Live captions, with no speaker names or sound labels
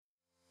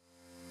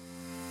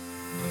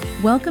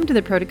Welcome to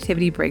the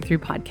Productivity Breakthrough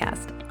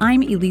Podcast.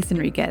 I'm Elise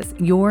Enriquez,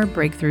 your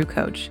breakthrough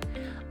coach.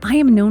 I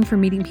am known for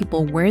meeting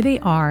people where they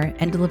are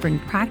and delivering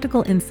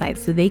practical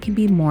insights so they can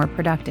be more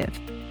productive.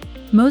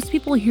 Most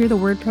people hear the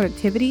word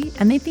productivity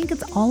and they think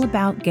it's all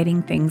about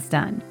getting things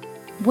done.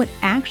 What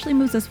actually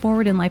moves us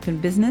forward in life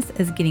and business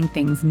is getting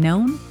things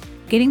known,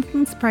 getting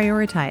things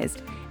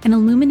prioritized, and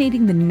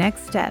illuminating the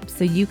next steps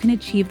so you can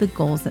achieve the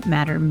goals that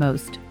matter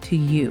most to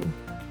you.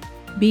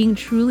 Being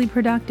truly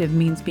productive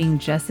means being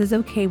just as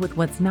okay with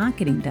what's not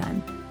getting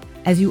done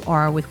as you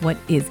are with what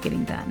is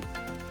getting done.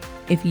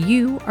 If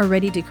you are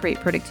ready to create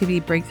productivity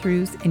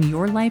breakthroughs in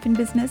your life and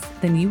business,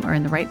 then you are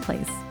in the right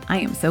place. I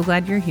am so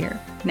glad you're here.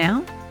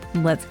 Now,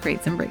 let's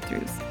create some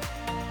breakthroughs.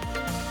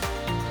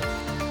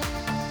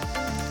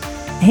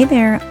 Hey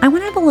there, I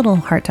want to have a little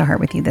heart-to-heart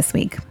with you this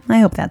week. I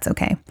hope that's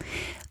okay.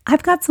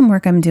 I've got some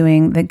work I'm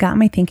doing that got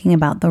me thinking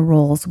about the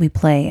roles we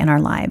play in our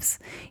lives.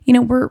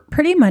 We're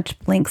pretty much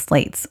blank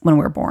slates when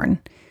we're born.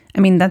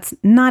 That's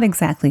not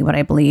exactly what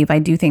I believe. I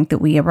do think that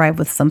we arrive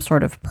with some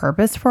sort of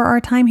purpose for our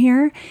time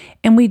here.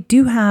 And we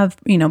do have,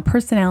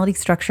 personality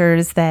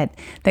structures that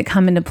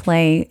come into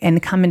play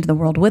and come into the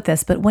world with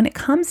us. But when it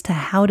comes to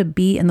how to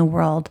be in the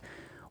world,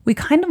 we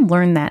kind of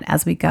learn that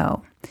as we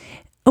go.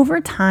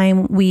 Over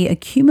time, we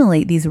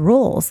accumulate these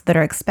roles that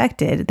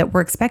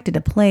we're expected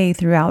to play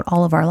throughout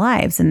all of our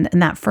lives. And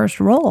that first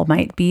role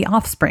might be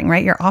offspring,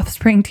 right? Your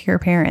offspring to your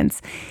parents.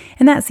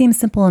 And that seems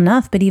simple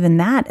enough, but even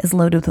that is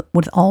loaded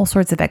with all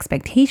sorts of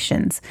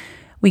expectations.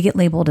 We get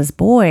labeled as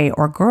boy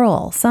or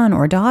girl, son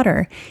or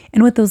daughter.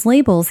 And with those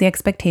labels, the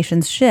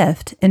expectations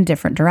shift in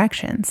different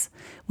directions.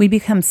 We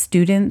become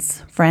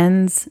students,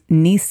 friends,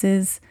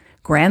 nieces,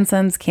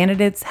 grandsons,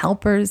 candidates,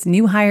 helpers,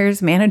 new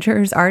hires,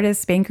 managers,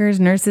 artists, bankers,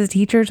 nurses,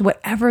 teachers,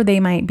 whatever they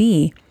might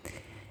be.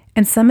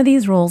 And some of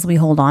these roles we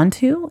hold on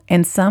to,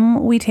 and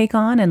some we take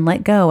on and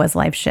let go as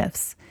life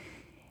shifts.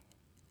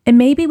 And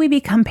maybe we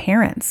become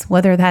parents,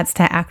 whether that's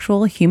to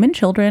actual human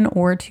children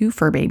or to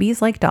fur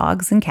babies like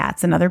dogs and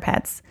cats and other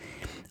pets.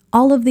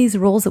 All of these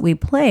roles that we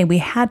play, we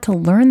had to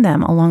learn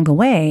them along the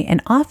way,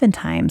 and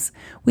oftentimes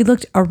we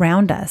looked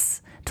around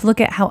us to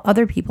look at how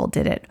other people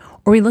did it,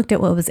 or we looked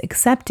at what was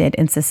accepted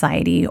in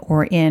society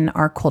or in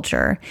our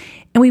culture,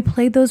 and we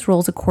played those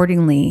roles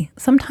accordingly,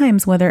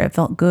 sometimes whether it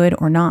felt good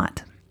or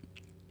not.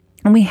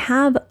 And we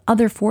have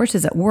other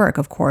forces at work,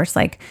 of course,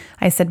 like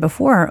I said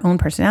before, our own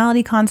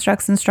personality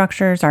constructs and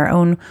structures, our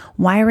own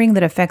wiring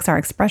that affects our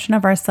expression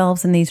of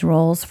ourselves in these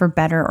roles for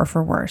better or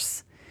for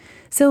worse.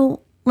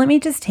 So let me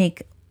just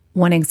take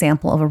one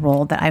example of a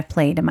role that I've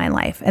played in my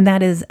life, and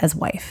that is as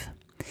wife.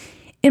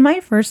 In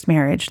my first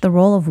marriage, the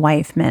role of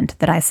wife meant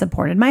that I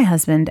supported my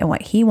husband and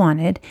what he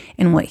wanted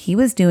and what he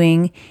was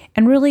doing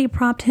and really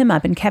propped him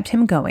up and kept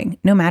him going,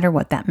 no matter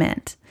what that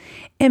meant.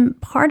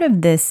 And part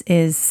of this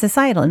is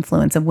societal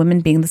influence of women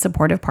being the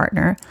supportive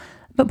partner,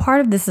 but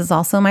part of this is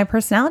also my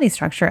personality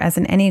structure as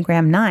an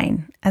Enneagram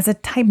 9. As a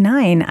type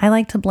 9, I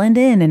like to blend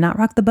in and not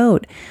rock the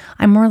boat.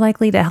 I'm more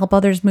likely to help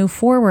others move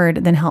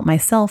forward than help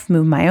myself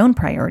move my own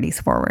priorities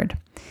forward.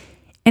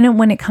 And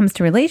when it comes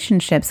to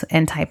relationships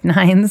and type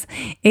 9s,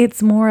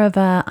 it's more of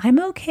a I'm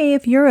okay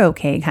if you're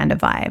okay kind of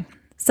vibe.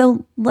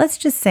 So let's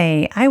just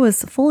say I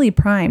was fully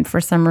primed for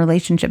some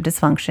relationship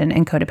dysfunction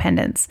and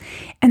codependence.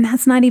 And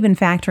that's not even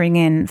factoring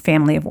in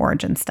family of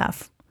origin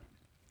stuff.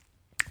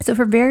 So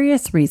for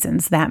various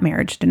reasons, that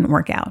marriage didn't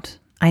work out.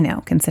 I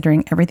know,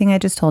 considering everything I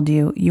just told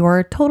you,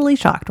 you're totally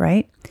shocked,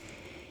 right?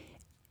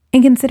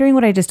 And considering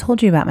what I just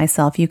told you about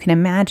myself, you can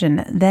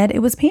imagine that it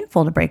was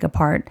painful to break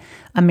apart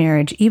a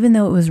marriage, even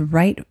though it was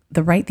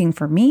the right thing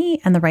for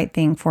me and the right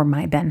thing for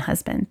my then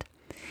husband.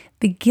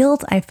 The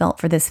guilt I felt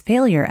for this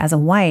failure as a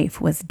wife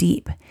was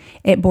deep.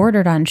 It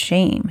bordered on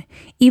shame.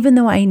 Even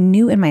though I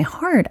knew in my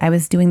heart I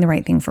was doing the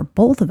right thing for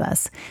both of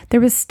us,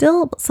 there was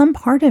still some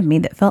part of me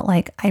that felt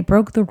like I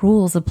broke the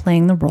rules of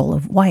playing the role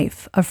of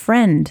wife, a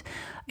friend,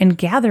 and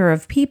gatherer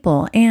of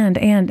people, and.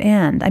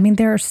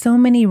 There are so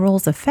many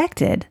roles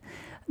affected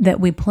that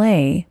we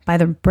play by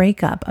the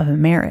breakup of a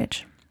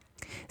marriage.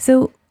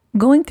 So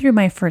going through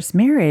my first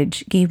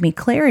marriage gave me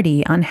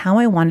clarity on how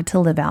I wanted to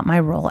live out my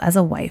role as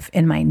a wife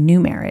in my new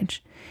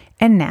marriage.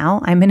 And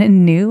now I'm in a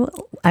new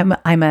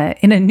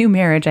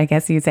marriage, I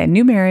guess you'd say,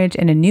 new marriage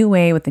in a new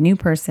way with a new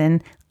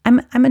person.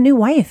 I'm a new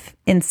wife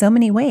in so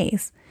many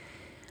ways.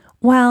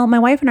 While my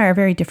wife and I are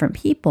very different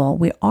people,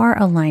 we are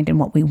aligned in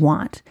what we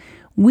want.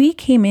 We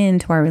came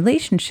into our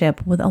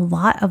relationship with a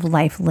lot of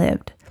life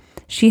lived.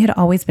 She had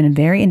always been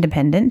very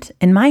independent,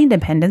 and my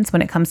independence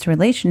when it comes to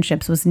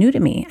relationships was new to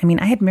me.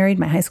 I had married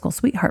my high school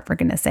sweetheart, for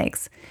goodness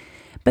sakes.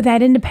 But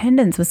that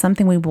independence was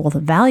something we both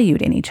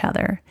valued in each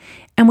other.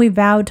 And we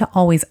vowed to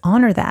always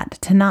honor that,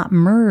 to not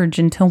merge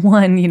into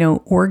one,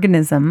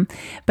 organism,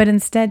 but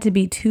instead to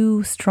be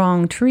two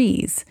strong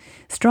trees,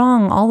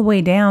 strong all the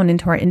way down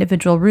into our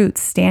individual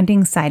roots,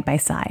 standing side by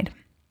side.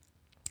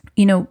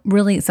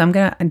 Really, so I'm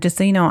going to, just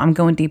so you know, I'm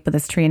going deep with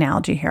this tree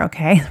analogy here,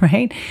 okay,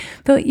 right?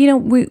 But,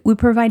 we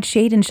provide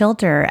shade and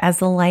shelter as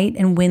the light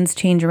and winds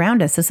change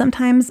around us. So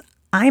sometimes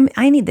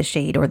I need the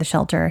shade or the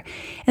shelter,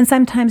 and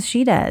sometimes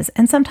she does.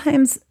 And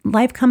sometimes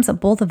life comes at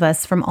both of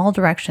us from all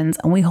directions,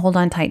 and we hold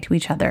on tight to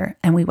each other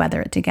and we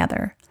weather it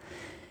together.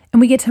 And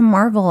we get to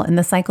marvel in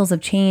the cycles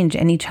of change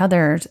in each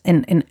other's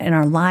in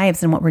our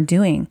lives and what we're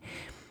doing.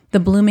 The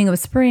blooming of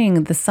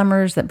spring, the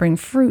summers that bring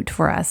fruit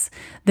for us,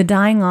 the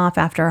dying off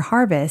after a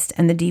harvest,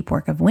 and the deep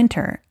work of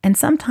winter. And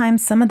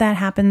sometimes some of that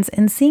happens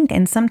in sync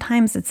and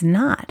sometimes it's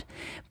not.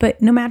 But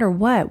no matter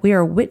what, we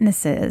are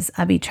witnesses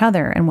of each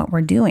other and what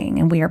we're doing.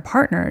 And we are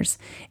partners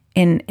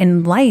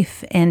in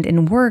life and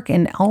in work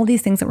and all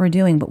these things that we're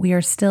doing, but we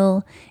are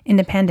still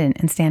independent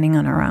and standing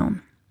on our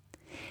own.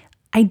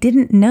 I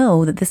didn't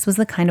know that this was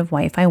the kind of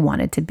wife I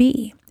wanted to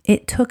be.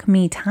 It took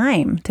me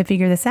time to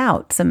figure this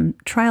out, some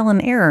trial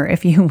and error,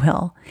 if you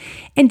will.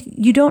 And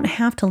you don't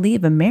have to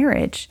leave a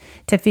marriage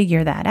to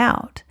figure that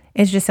out.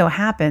 It just so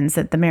happens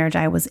that the marriage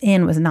I was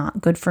in was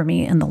not good for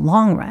me in the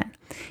long run.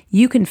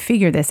 You can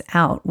figure this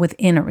out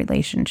within a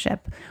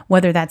relationship,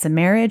 whether that's a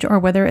marriage or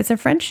whether it's a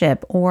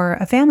friendship or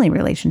a family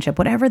relationship,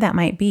 whatever that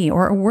might be,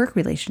 or a work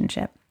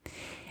relationship.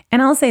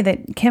 And I'll say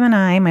that Kim and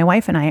I, my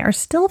wife and I, are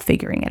still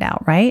figuring it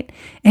out, right?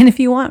 And if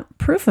you want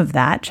proof of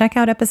that, check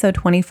out episode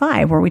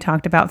 25, where we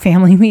talked about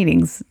family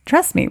meetings.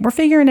 Trust me, we're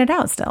figuring it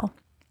out still.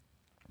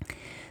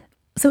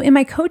 So in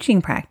my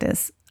coaching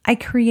practice, I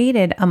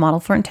created a model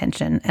for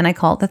intention, and I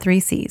call it the 3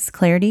 C's: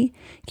 clarity,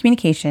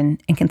 communication,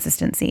 and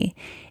consistency.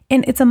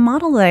 And it's a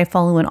model that I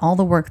follow in all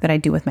the work that I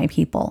do with my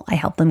people. I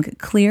help them get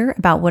clear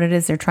about what it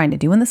is they're trying to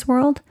do in this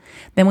world.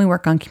 Then we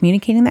work on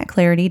communicating that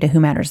clarity to who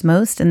matters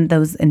most in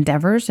those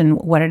endeavors and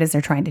what it is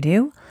they're trying to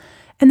do.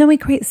 And then we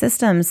create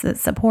systems that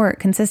support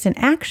consistent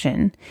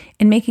action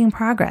in making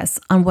progress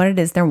on what it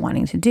is they're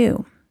wanting to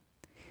do.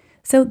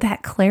 So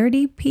that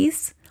clarity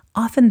piece,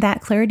 often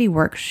that clarity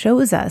work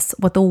shows us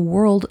what the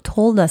world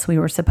told us we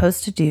were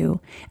supposed to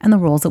do and the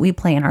roles that we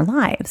play in our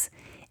lives.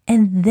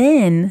 And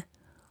then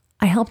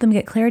I help them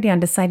get clarity on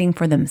deciding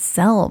for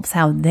themselves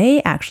how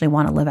they actually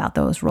want to live out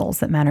those roles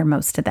that matter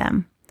most to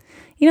them.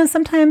 You know,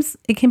 sometimes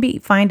it can be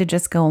fine to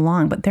just go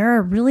along, but there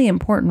are really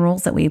important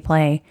roles that we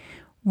play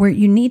where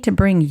you need to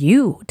bring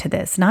you to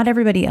this, not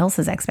everybody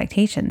else's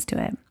expectations to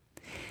it.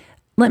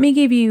 Let me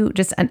give you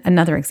just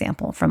another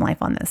example from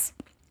life on this.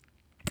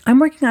 I'm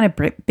working on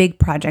a big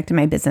project in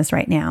my business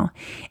right now.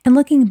 And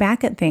looking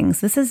back at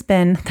things, this has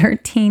been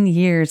 13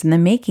 years in the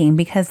making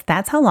because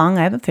that's how long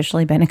I've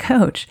officially been a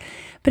coach.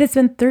 But it's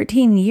been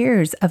 13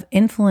 years of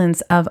influence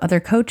of other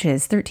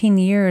coaches, 13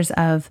 years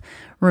of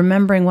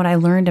remembering what I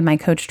learned in my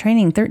coach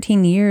training,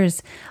 13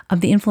 years of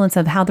the influence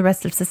of how the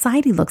rest of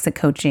society looks at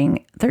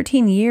coaching,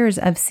 13 years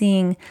of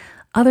seeing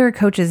other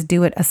coaches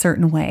do it a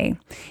certain way.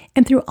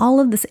 And through all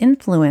of this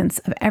influence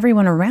of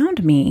everyone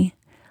around me,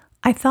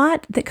 I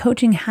thought that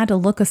coaching had to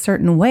look a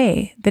certain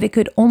way, that it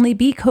could only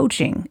be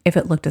coaching if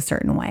it looked a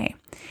certain way.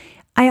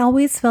 I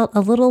always felt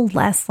a little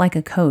less like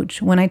a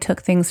coach when I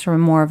took things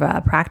from more of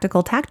a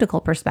practical,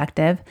 tactical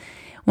perspective,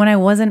 when I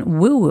wasn't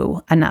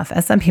woo-woo enough,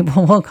 as some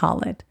people will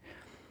call it.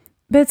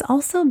 But it's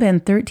also been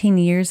 13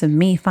 years of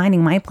me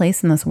finding my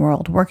place in this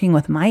world, working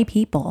with my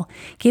people,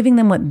 giving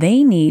them what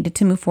they need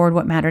to move forward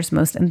what matters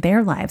most in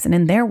their lives and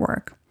in their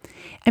work.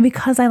 And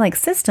because I like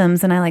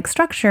systems and I like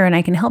structure and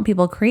I can help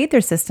people create their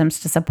systems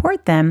to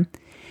support them,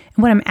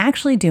 what I'm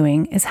actually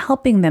doing is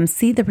helping them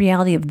see the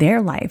reality of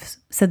their lives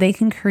so they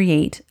can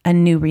create a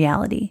new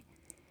reality.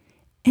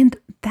 And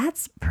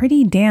that's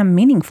pretty damn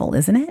meaningful,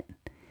 isn't it?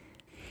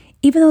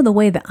 Even though the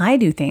way that I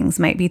do things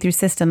might be through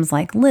systems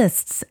like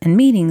lists and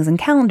meetings and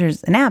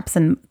calendars and apps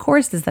and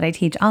courses that I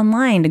teach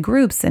online to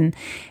groups, and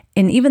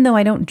even though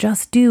I don't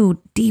just do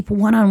deep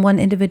one-on-one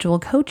individual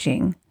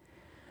coaching,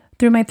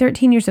 through my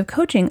 13 years of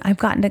coaching, I've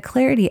gotten to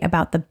clarity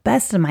about the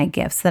best of my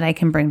gifts that I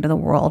can bring to the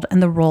world and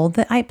the role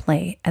that I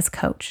play as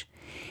coach.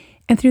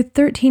 And through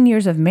 13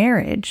 years of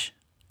marriage,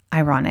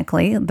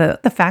 ironically, the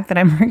fact that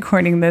I'm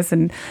recording this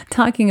and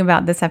talking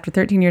about this after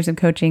 13 years of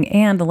coaching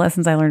and the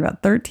lessons I learned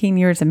about 13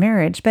 years of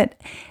marriage, but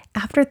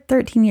after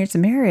 13 years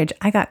of marriage,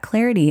 I got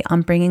clarity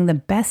on bringing the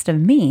best of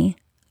me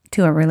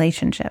to a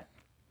relationship.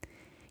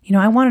 You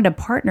know, I wanted a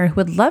partner who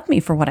would love me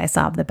for what I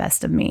saw of the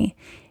best of me.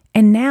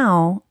 And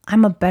now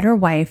I'm a better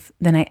wife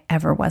than I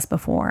ever was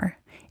before.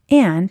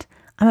 And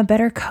I'm a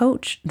better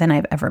coach than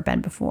I've ever been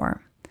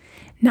before.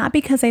 Not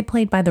because I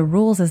played by the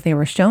rules as they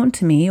were shown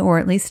to me, or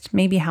at least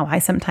maybe how I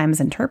sometimes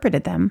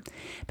interpreted them,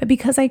 but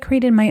because I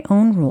created my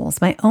own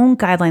rules, my own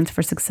guidelines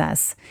for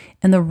success,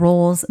 and the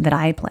roles that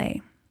I play.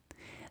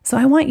 So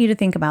I want you to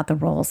think about the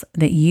roles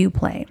that you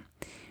play.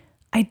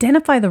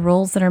 Identify the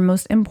roles that are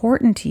most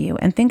important to you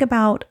and think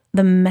about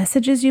the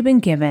messages you've been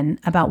given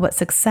about what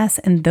success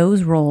in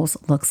those roles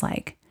looks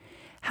like.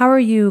 How are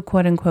you,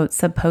 quote unquote,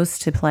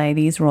 supposed to play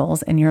these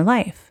roles in your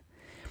life?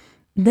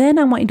 Then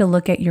I want you to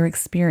look at your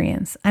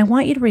experience. I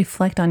want you to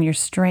reflect on your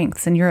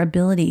strengths and your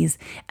abilities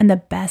and the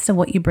best of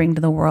what you bring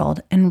to the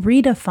world and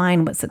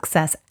redefine what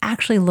success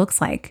actually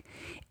looks like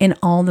in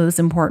all those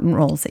important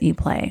roles that you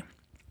play.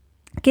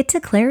 Get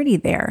to clarity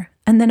there.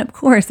 And then, of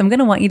course, I'm going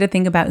to want you to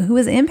think about who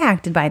is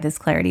impacted by this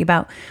clarity,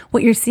 about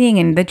what you're seeing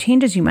and the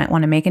changes you might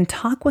want to make, and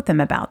talk with them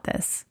about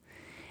this.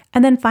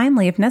 And then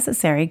finally, if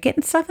necessary,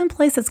 get stuff in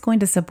place that's going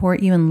to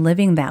support you in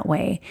living that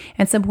way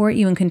and support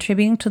you in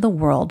contributing to the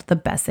world the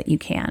best that you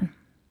can.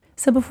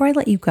 So before I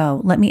let you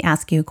go, let me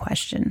ask you a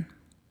question.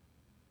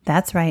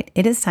 That's right,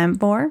 it is time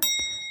for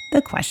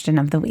the question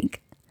of the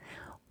week.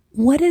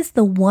 What is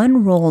the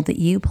one role that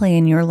you play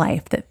in your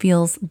life that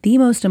feels the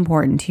most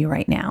important to you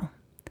right now?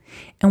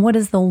 And what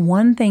is the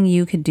one thing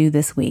you could do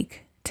this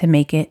week to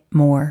make it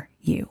more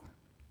you?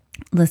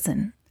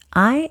 Listen,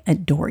 I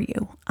adore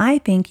you. I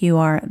think you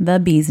are the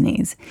bee's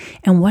knees.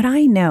 And what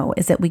I know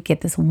is that we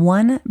get this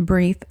one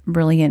brief,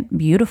 brilliant,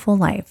 beautiful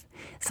life.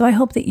 So I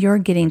hope that you're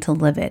getting to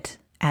live it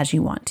as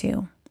you want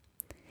to.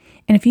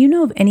 And if you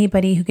know of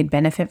anybody who could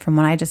benefit from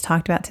what I just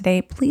talked about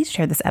today, please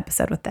share this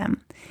episode with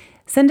them.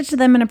 Send it to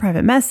them in a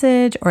private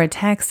message or a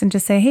text and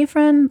just say, hey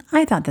friend,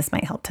 I thought this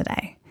might help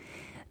today.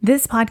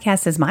 This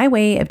podcast is my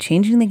way of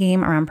changing the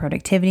game around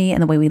productivity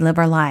and the way we live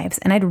our lives.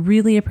 And I'd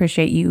really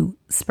appreciate you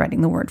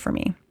spreading the word for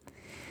me.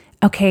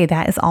 Okay,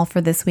 that is all for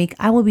this week.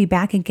 I will be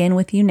back again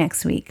with you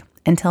next week.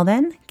 Until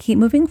then, keep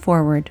moving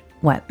forward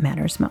what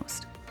matters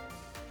most.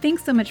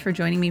 Thanks so much for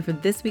joining me for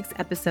this week's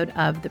episode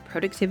of the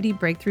Productivity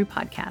Breakthrough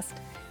Podcast.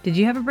 Did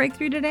you have a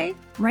breakthrough today?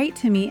 Write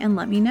to me and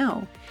let me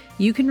know.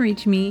 You can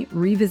reach me,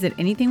 revisit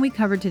anything we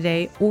covered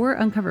today, or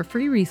uncover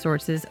free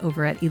resources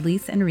over at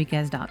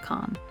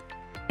EliseEnriquez.com.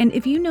 And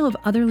if you know of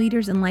other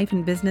leaders in life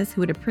and business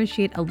who would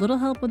appreciate a little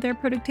help with their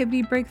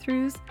productivity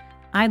breakthroughs,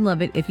 I'd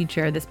love it if you'd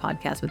share this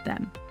podcast with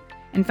them.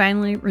 And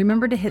finally,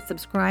 remember to hit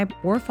subscribe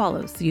or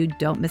follow so you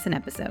don't miss an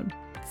episode.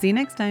 See you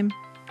next time.